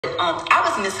I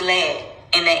was misled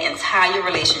in that entire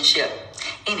relationship,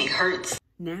 and it hurts.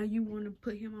 Now you want to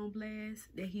put him on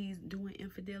blast that he's doing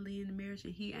infidelity in the marriage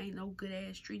and he ain't no good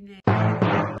ass treating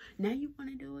that. Now you want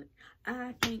to do it?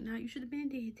 I think now you should have been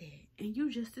did that, and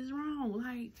you just as wrong.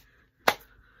 Like,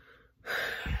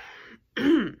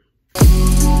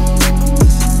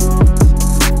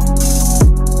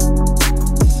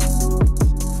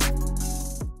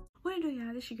 what do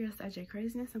y'all? This your girl Star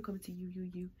Craziness. I'm coming to you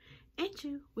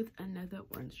with another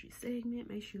Word Street segment.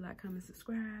 Make sure you like, comment,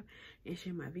 subscribe, and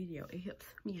share my video. It helps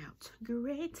me out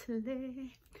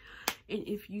greatly. And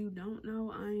if you don't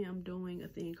know, I am doing a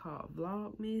thing called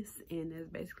Vlogmas, and that's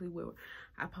basically where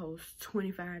I post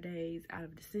 25 days out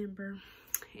of December,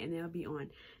 and they'll be on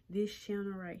this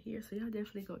channel right here. So y'all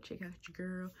definitely go check out your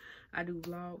girl. I do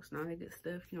vlogs and all that good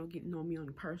stuff, you know, getting to know me on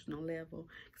a personal level,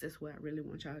 because that's what I really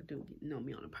want y'all to do, get to know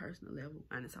me on a personal level,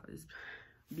 minus all this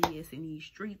BS in these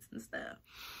streets and stuff.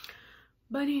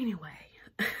 But anyway,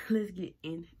 let's get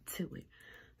into it.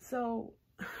 So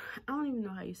I don't even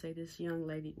know how you say this young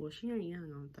lady. Well, she ain't young, I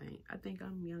don't think. I think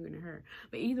I'm younger than her.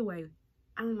 But either way,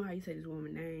 I don't know how you say this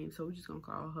woman's name, so we're just gonna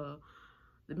call her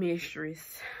the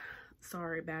Mistress.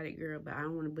 Sorry about it, girl, but I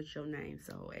don't want to butcher your name,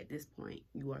 so at this point,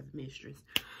 you are the Mistress.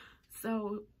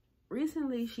 So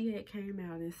recently, she had came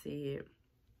out and said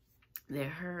that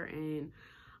her and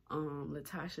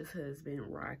Latocha's husband,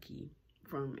 Rocky,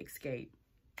 from Escape,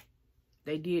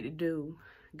 they did the do,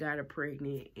 got her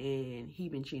pregnant, and he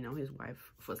been cheating on his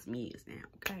wife for some years now,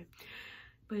 okay?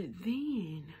 But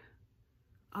then,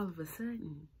 all of a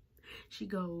sudden, she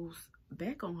goes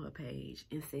back on her page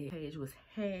and said, page was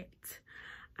hacked.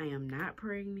 I am not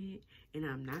pregnant, and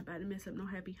I'm not about to mess up no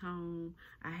happy home.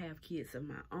 I have kids of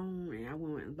my own, and I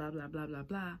want blah, blah, blah, blah,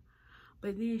 blah.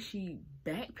 But then she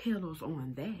backpedals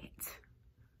on that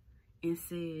and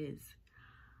says,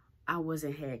 I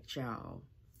wasn't hacked, y'all.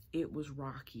 It was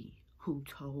Rocky who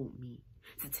told me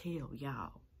to tell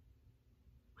y'all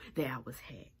that I was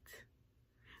hacked.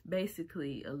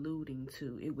 Basically alluding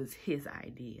to it was his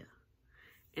idea.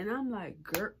 And I'm like,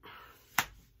 girl,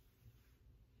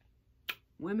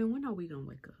 women, when are we gonna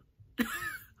wake up?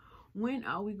 When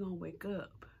are we gonna wake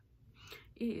up?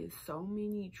 It is so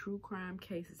many true crime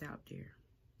cases out there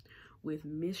with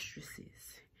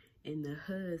mistresses and the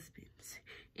husbands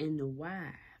and the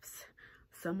wives.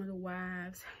 Some of the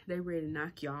wives, they ready to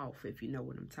knock you off, if you know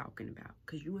what I'm talking about.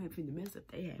 Because you ain't finna mess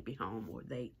up their happy home, or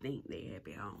they think they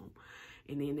happy home.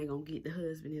 And then they're gonna get the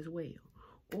husband as well.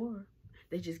 Or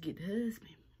they just get the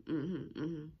husband.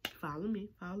 Follow me,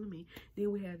 follow me.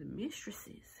 Then we have the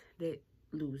mistresses that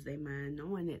lose their mind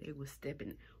knowing that they were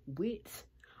stepping with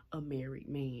a married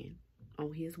man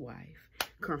on his wife.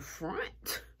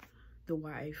 Confront the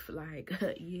wife like,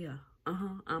 yeah,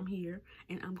 I'm here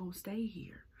and I'm gonna stay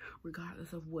here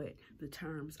regardless of what the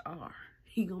terms are.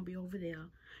 He gonna be over there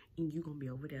and you gonna be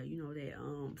over there. You know that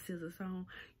scissor song,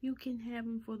 you can have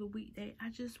him for the weekday, I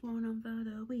just want him for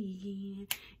the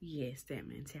weekend. Yes, that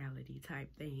mentality type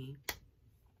thing.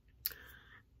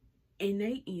 And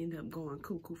they end up going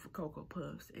cuckoo for Cocoa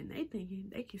Puffs, and they thinking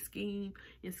they can scheme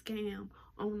and scam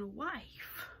on the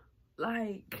wife.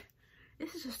 Like,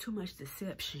 this is just too much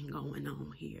deception going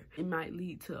on here. It might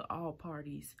lead to all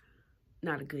parties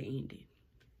not a good ending.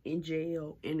 In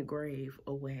jail, in the grave,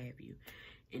 or what have you.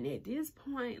 And at this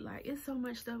point, like, it's so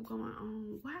much stuff going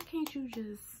on. Why can't you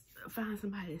just find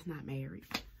somebody that's not married?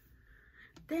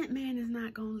 That man is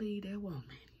not gonna leave that woman.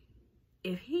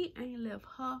 If he ain't left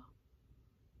her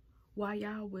while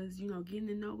y'all was, you know, getting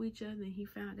to know each other, and he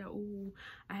found out, ooh,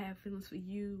 I have feelings for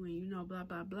you, and you know, blah,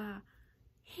 blah, blah,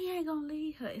 he ain't gonna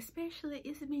leave her, especially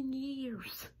it's been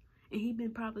years. And he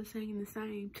been probably singing the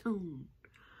same tune.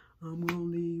 I'm gonna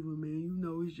leave her, man. You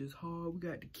know, it's just hard. We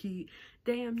got the kid.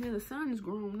 Damn, now the son is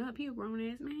grown up. He a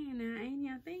grown-ass man now, ain't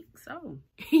you? I think so.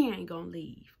 He ain't gonna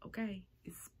leave, okay?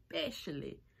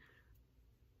 Especially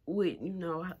with, you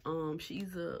know,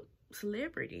 she's a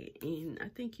celebrity. And I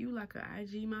think you like an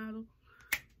IG model.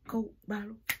 Coke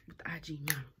bottle with the IG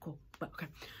model. Coke bottle, okay.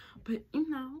 But, you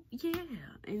know, yeah.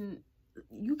 And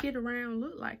you get around,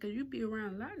 look like, cause you be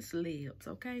around a lot of celebs,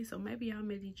 okay? So maybe y'all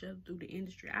met each other through the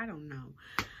industry. I don't know.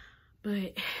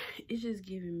 But it's just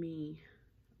giving me,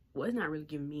 well, it's not really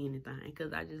giving me anything,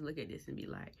 because I just look at this and be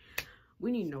like,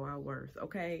 we need to know our worth,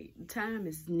 okay? Time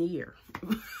is near.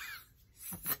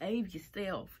 Save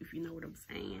yourself, if you know what I'm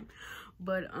saying.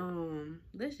 But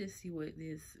let's just see what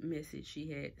this message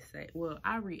she had to say. Well,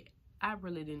 I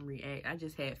really didn't react. I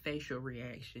just had facial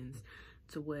reactions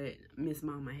to what Miss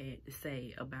Mama had to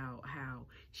say about how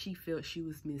she felt she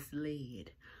was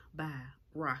misled by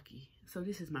Rocky. So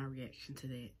this is my reaction to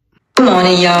that. Good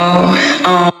morning, y'all.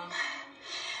 I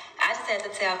just had to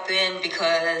tapped in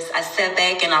because I sat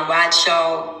back and I watched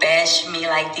y'all bash me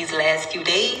like these last few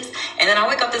days. And then I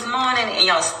wake up this morning and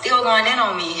y'all still going in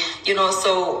on me, you know,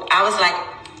 so I was like,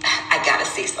 I gotta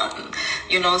say something,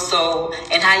 you know, so,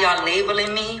 and how y'all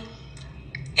labeling me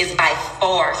is by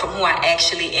far from who I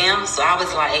actually am. So I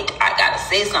was like, I gotta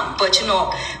say something. But you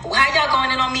know, how y'all going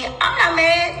in on me? I'm not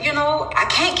mad, you know. I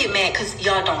can't get mad because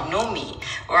y'all don't know me,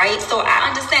 right? So I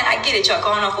understand, I get it. Y'all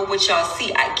going off of what y'all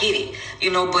see, I get it, you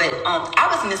know. But I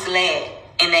was misled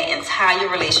in that entire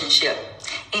relationship,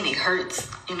 and it hurts,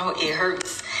 you know, it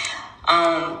hurts.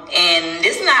 And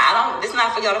this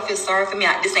not for y'all to feel sorry for me.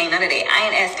 This ain't none of that. I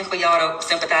ain't asking for y'all to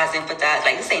sympathize.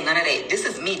 Like, this ain't none of that. This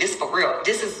is me. This is for real.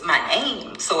 This is my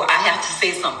name. So I have to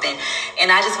say something.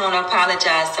 And I just want to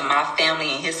apologize to my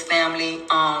family and his family.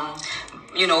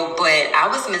 You know, but I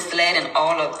was misled in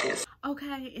all of this.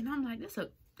 Okay, and I'm like,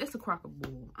 that's a crock of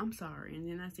bull. I'm sorry. And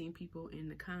then I seen people in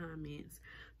the comments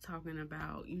talking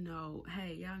about, you know,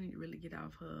 hey, y'all need to really get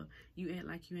off her. You act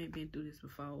like you ain't been through this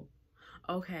before.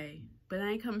 Okay, but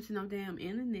I ain't coming to no damn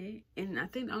internet. And I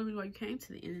think the only reason why you came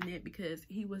to the internet because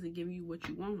he wasn't giving you what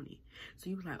you wanted.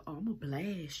 So you was like, oh, I'm gonna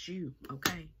blast you,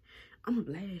 okay? I'm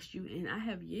gonna blast you. And I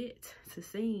have yet to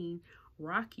see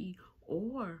Rocky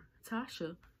or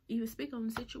Tasha even speak on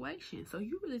the situation. So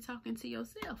you really talking to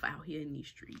yourself out here in these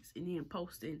streets, and then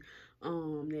posting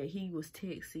that he was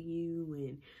texting you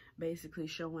and basically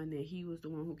showing that he was the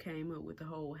one who came up with the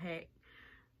whole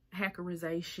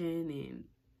hackerization, and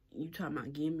you talking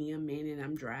about give me a minute,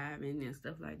 I'm driving and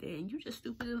stuff like that. And you just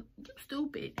stupid. You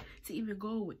stupid to even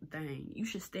go with the thing. You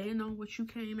should stand on what you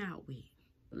came out with.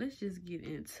 Let's just get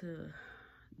into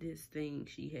this thing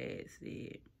she had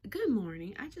said. Good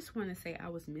morning. I just want to say I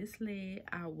was misled.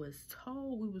 I was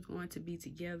told we was going to be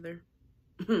together.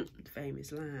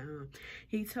 Famous line, huh?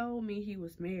 He told me he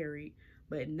was married,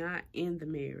 but not in the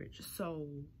marriage. So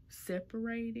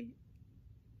separated.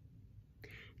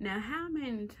 Now, how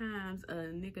many times a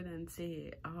nigga done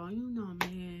said, oh, you know,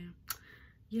 man,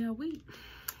 yeah, we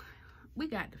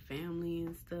got the family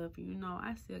and stuff, you know,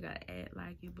 I still gotta act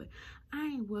like it, but I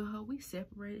ain't with her. We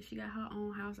separated. She got her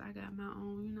own house, I got my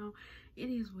own, you know.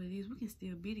 It is what it is. We can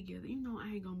still be together. You know, I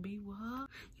ain't gonna be with her.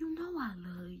 You know I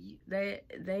love you.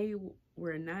 They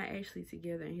were not actually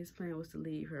together, and his plan was to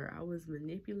leave her. I was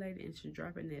manipulated into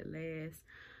dropping that last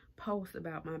post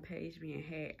about my page being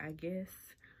hacked.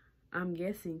 I'm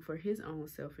guessing for his own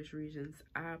selfish reasons.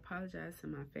 I apologize to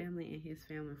my family and his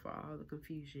family for all the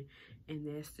confusion. And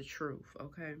that's the truth,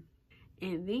 okay?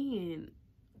 And then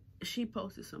she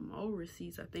posted some more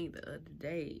receipts, I think, the other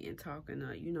day, and talking,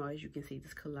 you know, as you can see,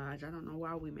 this collage. I don't know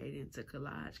why we made it into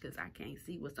collage, because I can't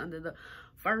see what's under the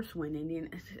first one. And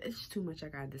then it's too much I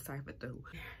got to decipher through.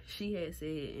 She had said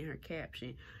in her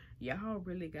caption, y'all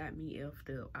really got me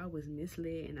effed up. I was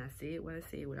misled, and I said what I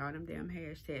said with all them damn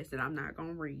hashtags that I'm not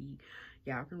gonna read.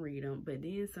 Y'all can read them. But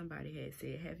then somebody had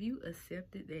said, have you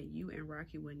accepted that you and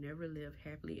Rocky will never live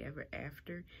happily ever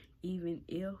after, even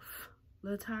if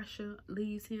Latocha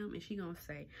leaves him? And she gonna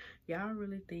say, y'all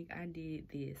really think I did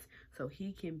this so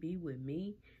he can be with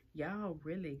me? Y'all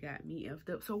really got me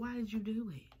effed up. So why did you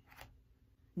do it?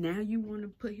 Now you want to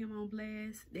put him on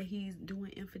blast that he's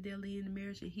doing infidelity in the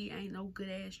marriage and he ain't no good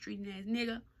ass treating ass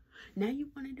nigga. Now you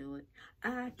want to do it?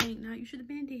 I think now you should have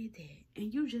been did that.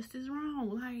 And you just as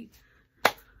wrong. Like,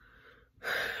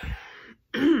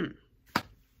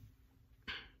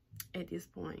 at this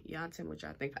point, y'all tell me what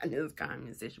y'all think about this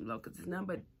comment section below, because it's nothing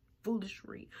but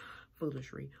foolishness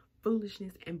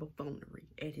and buffoonery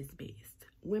at his best.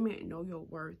 Women, know your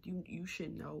worth. You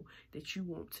should know that you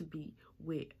want to be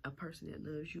with a person that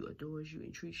loves you, adores you,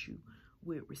 and treats you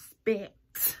with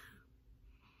respect.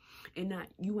 And not,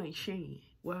 you ain't sharing.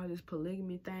 Well, this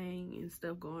polygamy thing and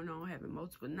stuff going on, having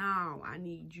multiple. No, I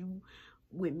need you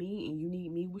with me and you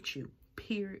need me with you.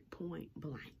 Period, point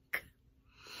blank.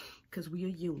 Because we a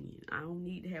union. I don't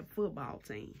need to have a football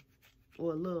team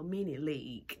or a little mini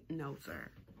league. No,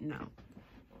 sir. No.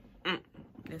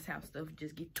 That's how stuff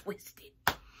just get twisted.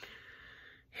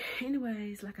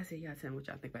 Anyways, like I said, y'all tell me what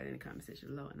y'all think about it in the comment section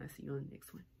below, and I'll see you on the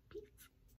next one.